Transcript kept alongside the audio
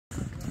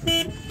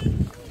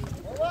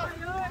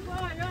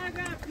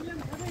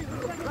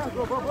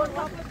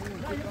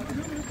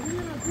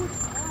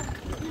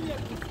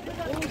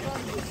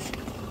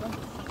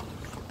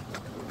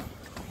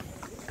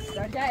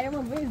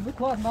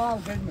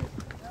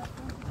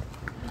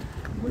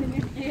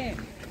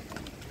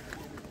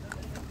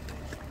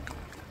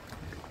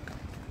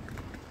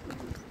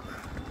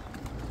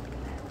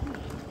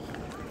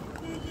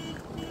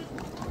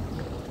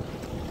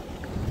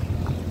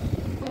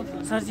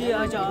sir जी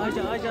आजा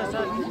आजा आजा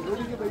सर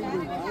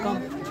कम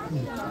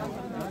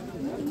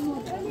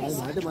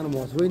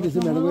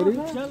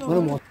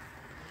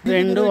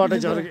రెండు వాటే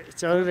చివరికి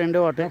రెండు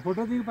వాటే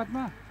ఫోటో దిగు Padma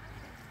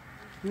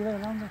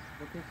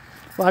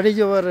what is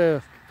your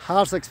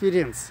horse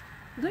experience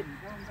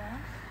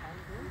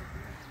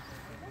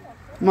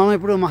మనం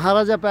ఇప్పుడు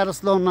మహారాజా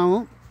ప్యాలెస్లో ఉన్నాము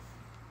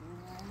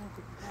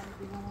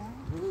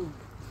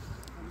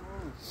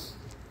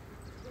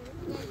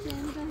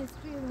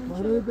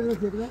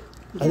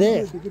అదే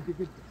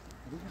 150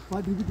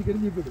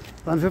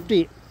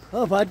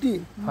 40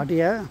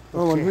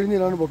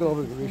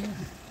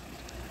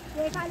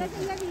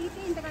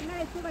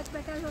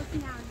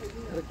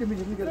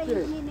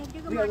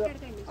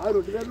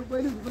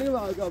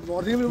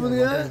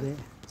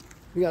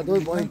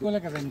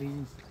 కదండి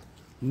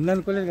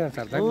ముందనుకోలేదు కదా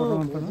సార్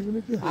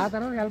ఆ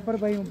తర్వాత హెల్పర్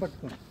భయం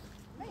పట్టుకోండి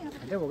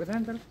అంటే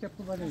ఒకదాని తర్వాత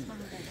చెప్పబడి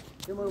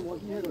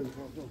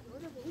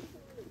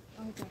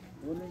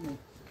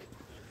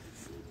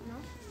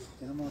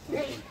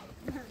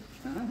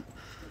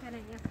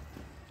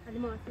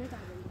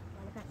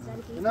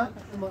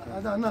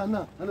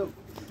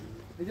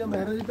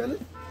महाराज पहले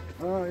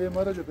हाँ ये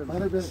महाराज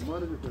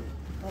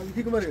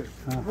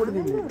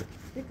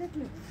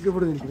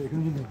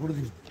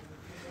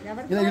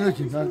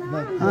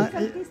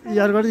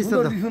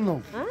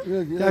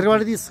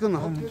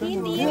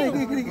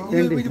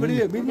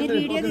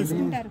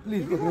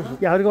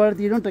ఎవరికి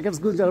తీయడం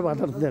టికెట్స్ గురించి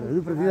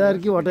మాట్లాడుతున్నారు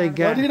ప్రతిదానికి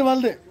ఒకటే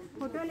వాళ్ళదే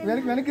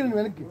వెనక్కి వెనక్కి రండి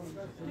వెనక్కి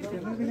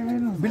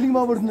building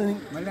బాగుపడుతుందని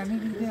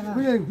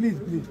please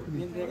please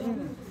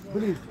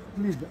please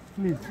please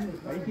please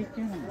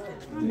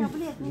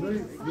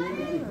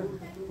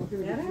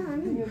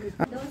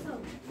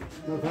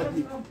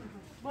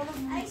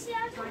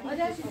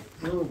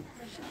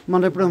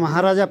మనం ఇప్పుడు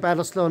మహారాజా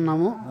ప్యాలెస్లో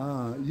ఉన్నాము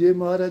ये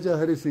महाराजा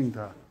हरि सिंह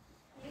था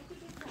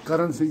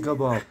करण सिंह का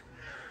बाप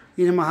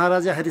ఈయన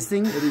మహారాజా హరి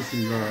సింగ్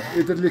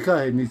इधर लिखा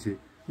है नीचे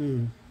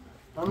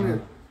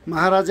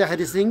మహారాజా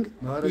హరి సింగ్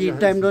ఈ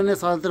టైంలోనే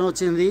స్వాతంత్రం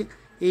వచ్చింది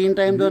ఈ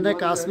టైంలోనే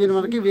కాశ్మీర్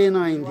మనకి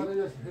విలీనం అయింది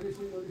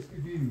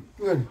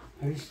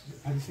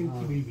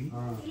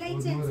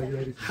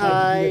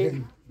హాయ్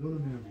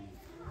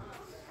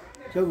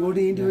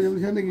చదవండి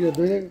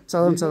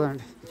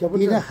చదవండి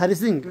ఈయన హరి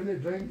సింగ్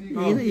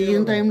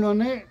ఈయన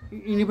టైంలోనే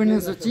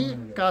ఇండిపెండెన్స్ వచ్చి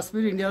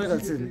కాశ్మీర్ ఇండియాలో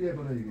కలిసింది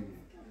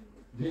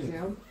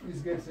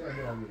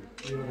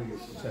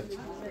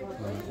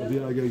अभी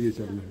आगे आगे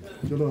चल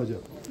रहे चलो आ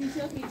जाओ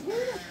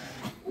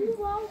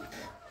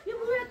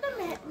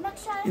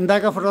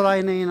ఇందాక ఫోటోలో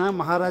అయిన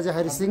మహారాజా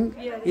హరి సింగ్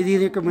ఇది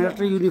యొక్క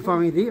మిలిటరీ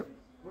యూనిఫామ్ ఇది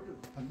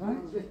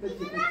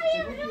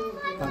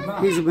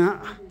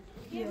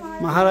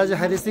మహారాజా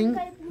హరి సింగ్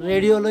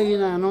రేడియోలో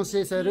ఈయన అనౌన్స్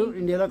చేశారు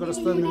ఇండియాలోకి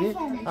వస్తుందని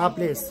ఆ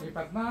ప్లేస్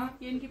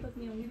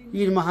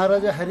ఈయన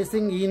మహారాజా హరి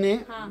సింగ్ ఈయనే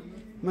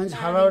మంచి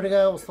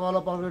హడావుడిగా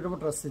ఉత్సవాల్లో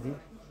పాల్గొనేటప్పుడు డ్రెస్ ఇది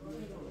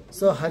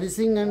సో హరి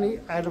సింగ్ అండ్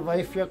ఆయన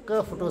వైఫ్ యొక్క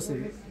ఫొటోస్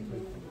ఇవి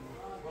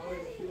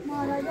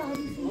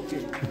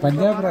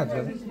పంజాబ్ రాజు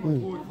కదా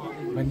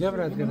పంజాబ్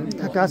రాజు కదా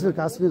కాశ్మీర్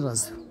కాశ్మీర్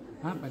రాజు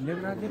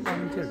పంజాబ్ రాజే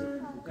పంపించాడు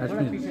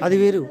కాశ్మీర్ అది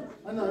వేరు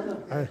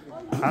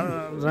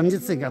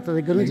రంజిత్ సింగ్ అతని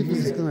దగ్గర నుంచి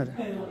తీసుకున్నారు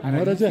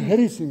महाराजा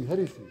हरि सिंह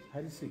हरि सिंह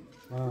हरि सिंह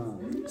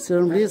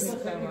శ్రీరామ్ ప్లీజ్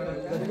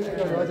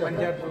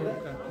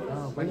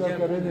पंजाब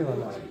का रहने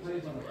वाला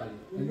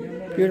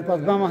వీడు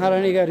పద్మా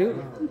మహారాణి గారు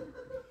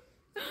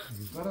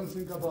करण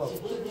सिंह का बाप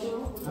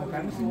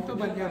करण सिंह तो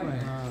पंजाब है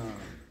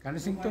करण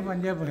सिंह तो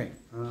पंजाब है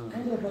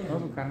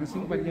और करण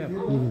सिंह पंजाब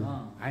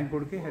ఆయన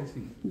కొడుకే హరి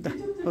సింగ్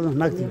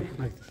నాకు తెలియదు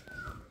నాకు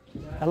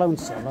అలా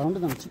ఉంచు అలా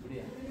ఉంటుంది ఉంచు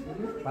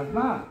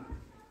పద్మా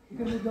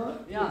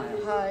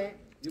హాయ్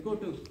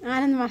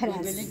ఆనంద్ మహారాజ్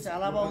బిల్డింగ్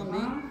చాలా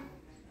బాగుంది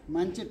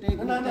మంచి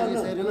టేక్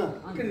వేశారు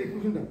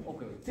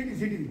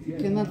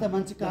కిందంతా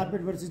మంచి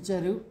కార్పెట్ పరిచి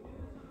ఇచ్చారు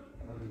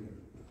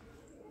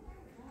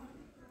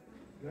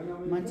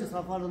మంచి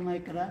సోఫాలు ఉన్నాయి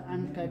ఇక్కడ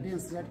and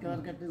curtains red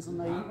colour curtains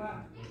ఉన్నాయి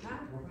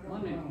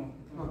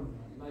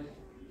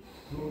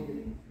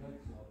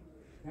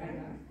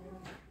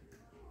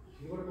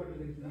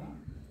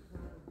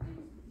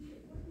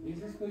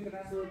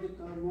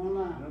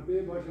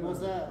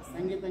బహుశా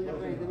సంగీతంగా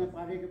ఏదైనా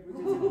పాడేటప్పుడు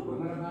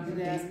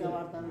ఇది యాస్గా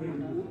వాడతాను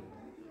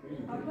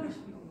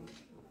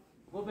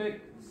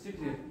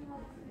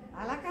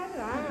అలా కాదు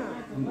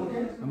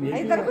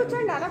ఇద్దరు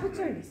కూర్చోండి అలా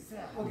కూర్చోండి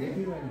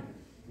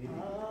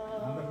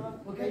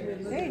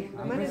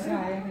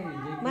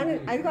మన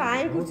అదిగో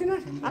ఆయన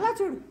కూర్చున్నాడు అలా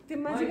చూడు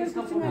తిమ్మాజీ గారు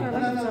కూర్చున్నారు అలా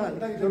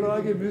కూర్చోవాలి चलो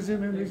आगे म्यूजियम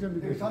में म्यूजियम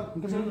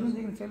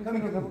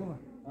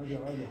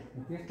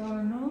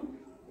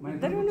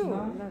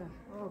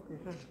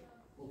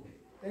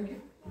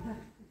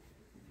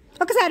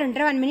ఒకసారి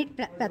ఉంటారు 1 minute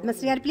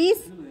పద్మశ్రీ గారు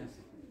ప్లీజ్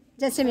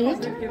जस्ट ए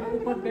मिनिट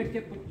ऊपर बैठ के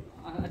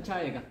अच्छा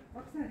आएगा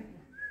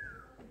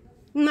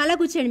मला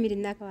కూర్చోండి మీరు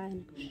ఇందాక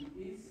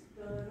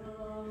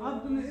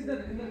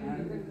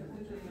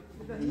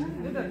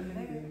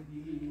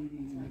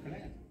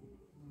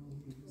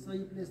సో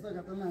ఈ ప్లేస్లో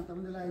గతంలో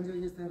ఎంతమంది ఇలా ఎంజాయ్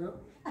చేస్తారు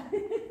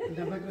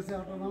డెమోక్రసీ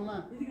అవటం వల్ల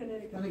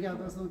మనకి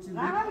అవకాశం వచ్చింది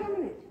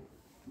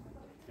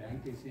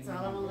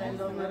చాలా మంది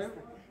లైన్లో ఉన్నారు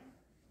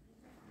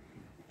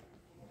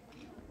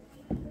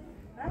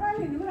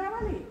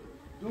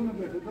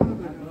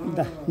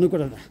నువ్వు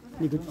కూడా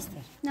నీకు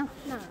చూస్తారు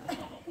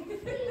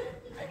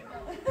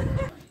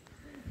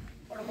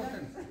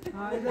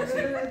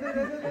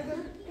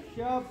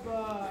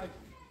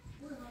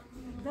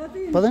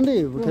పదండి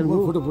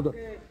ఫోటో ఫోటో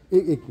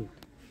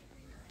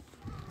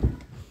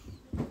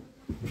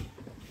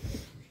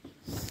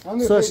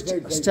సో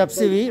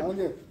స్టెప్స్ ఇవి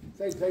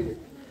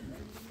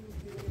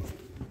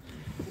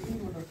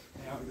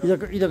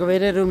ఇదొక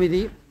వేరే రూమ్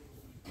ఇది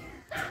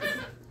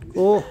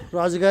ఓ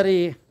రాజుగారి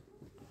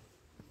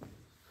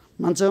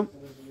మంచం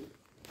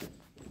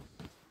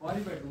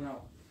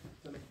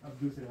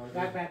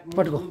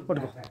పట్టుకో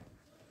పట్టుకో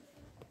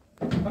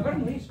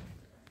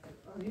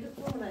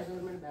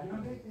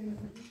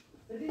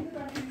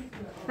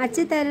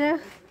अच्छी तरह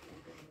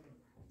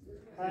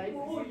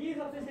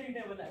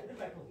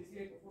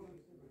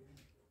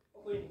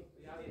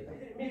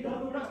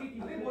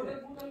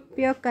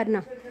उपयोग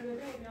करना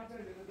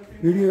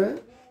वीडियो है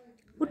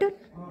उठो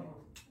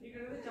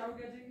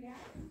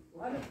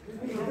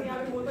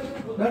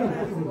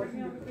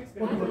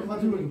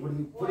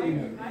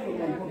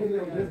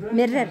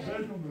मिरर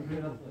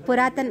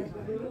पुरातन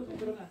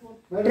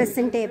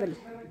ड्रेसिंग टेबल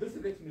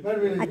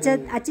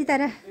अच्छी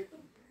तरह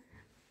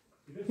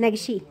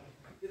नक्शी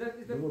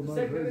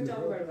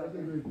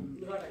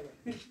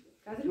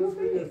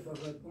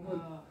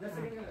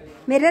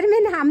मिरर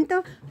में हम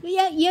तो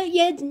ये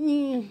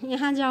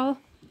यहाँ जाओ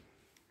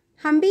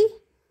हम भी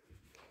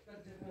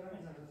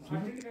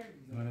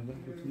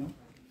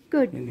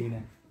गुड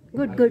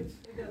गुड गुड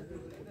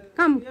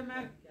कम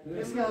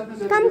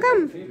कम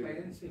कम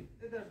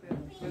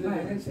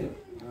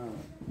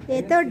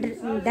ये तो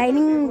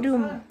डाइनिंग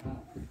रूम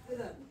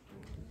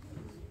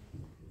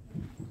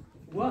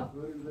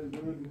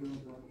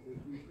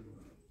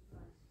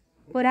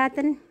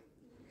पुरातन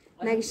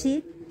नक्शी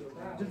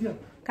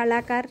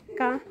कलाकार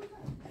का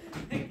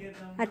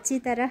अच्छी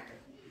तरह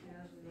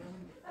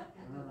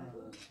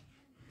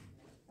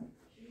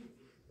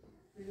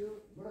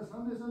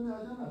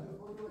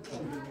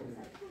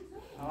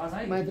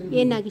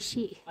ये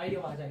नक्शी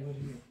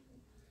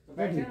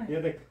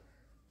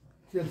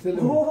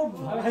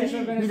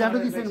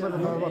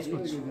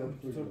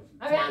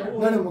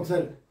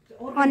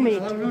वन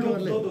मिनट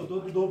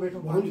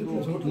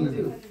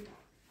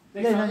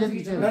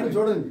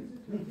చూడండి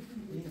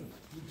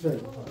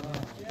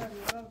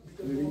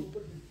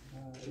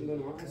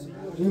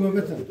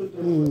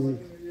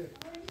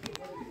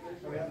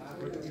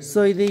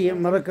సో ఇది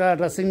మరొక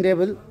డ్రెస్సింగ్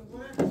టేబుల్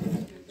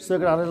సో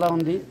ఇక్కడ అలా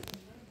ఉంది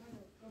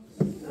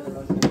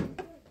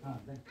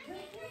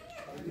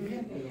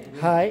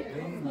హాయ్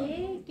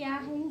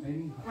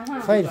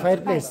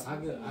ఫైర్ ప్లేస్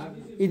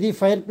ఇది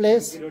ఫైర్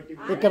ప్లేస్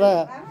ఇక్కడ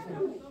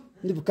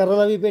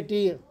కర్రలు అవి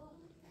పెట్టి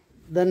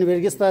దాన్ని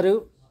వెలిగిస్తారు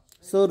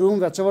సో రూమ్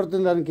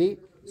వెచ్చబడుతుంది దానికి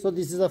so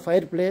this is a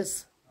fire place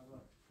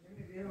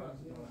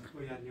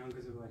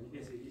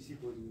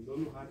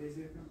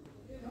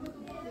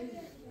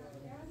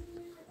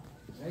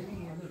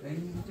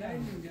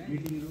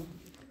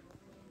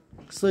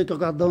so ఇక్కడ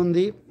ఒక అద్దం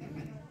ఉంది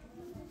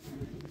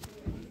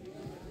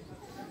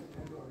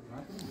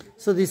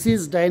so this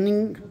is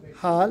dining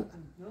hall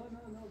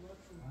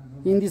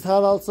in this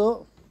hall also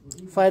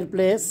fire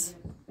place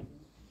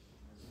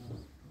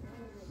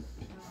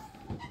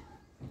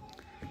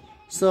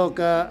so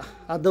ఒక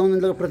అద్దం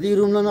ఉంది ప్రతి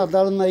రూమ్లోనూ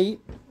అద్దాలు ఉన్నాయి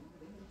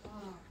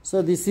so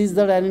this is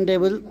the dining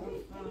table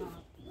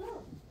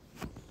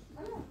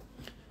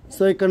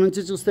so ఇక్కడ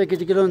నుంచి చూస్తే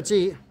కిటికీలోంచి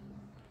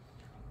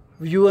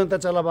వ్యూ అంతా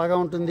చాలా బాగా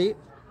ఉంటుంది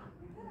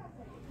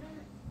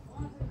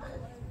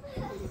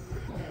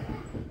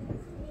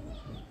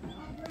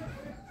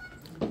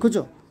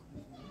కూర్చో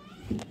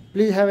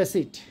ప్లీజ్ హ్యావ్ ఎ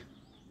సీట్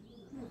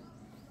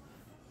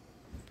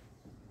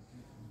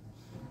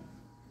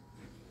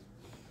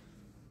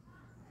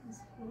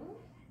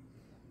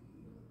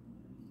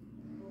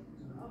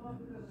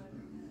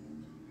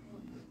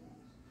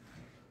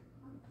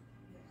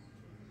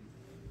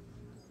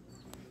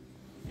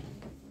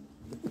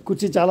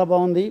కుర్చీ చాలా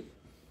బాగుంది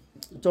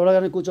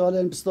చూడగానే కూర్చోవాలి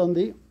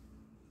అనిపిస్తోంది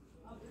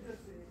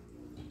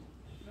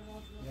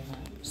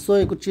సో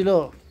ఈ కుర్చీలో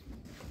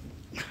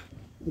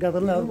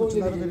గతంలో ఎవరు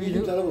కూర్చున్నారో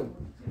తెలియదు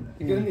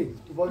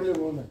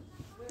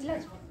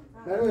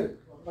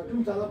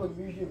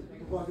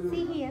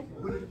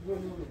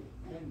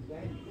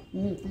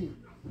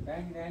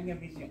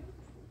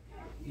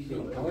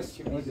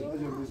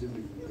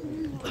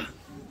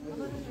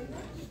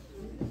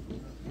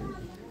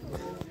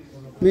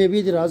మేబీ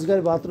ఇది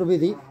రాజుగారి బాత్రూమ్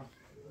ఇది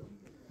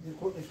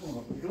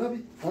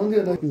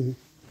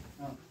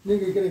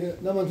నీకు ఇక్కడ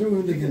నా మంచం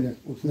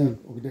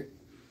ఒకటే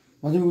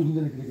मजे में कुछ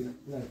नहीं निकले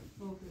इधर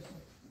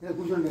ये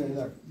कुछ नहीं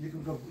इधर ये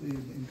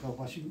इनका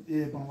वाशिंग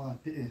ये पावा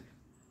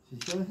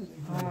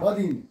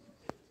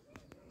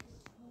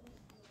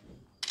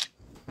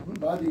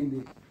बादी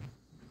दे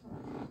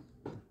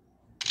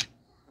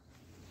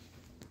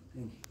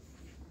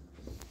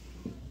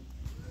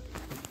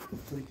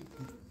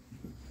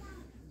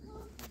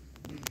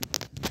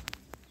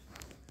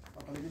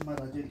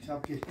महाराज एक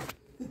साहब के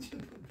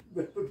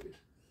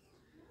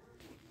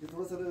ये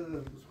थोड़ा सा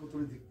उसको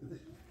थोड़ी दिक्कत है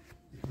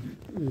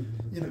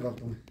ये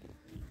निकालता हूँ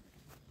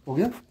हो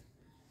गया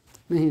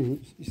नहीं नहीं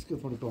इसके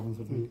थोड़े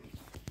प्रॉब्लम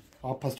आप फर्स्ट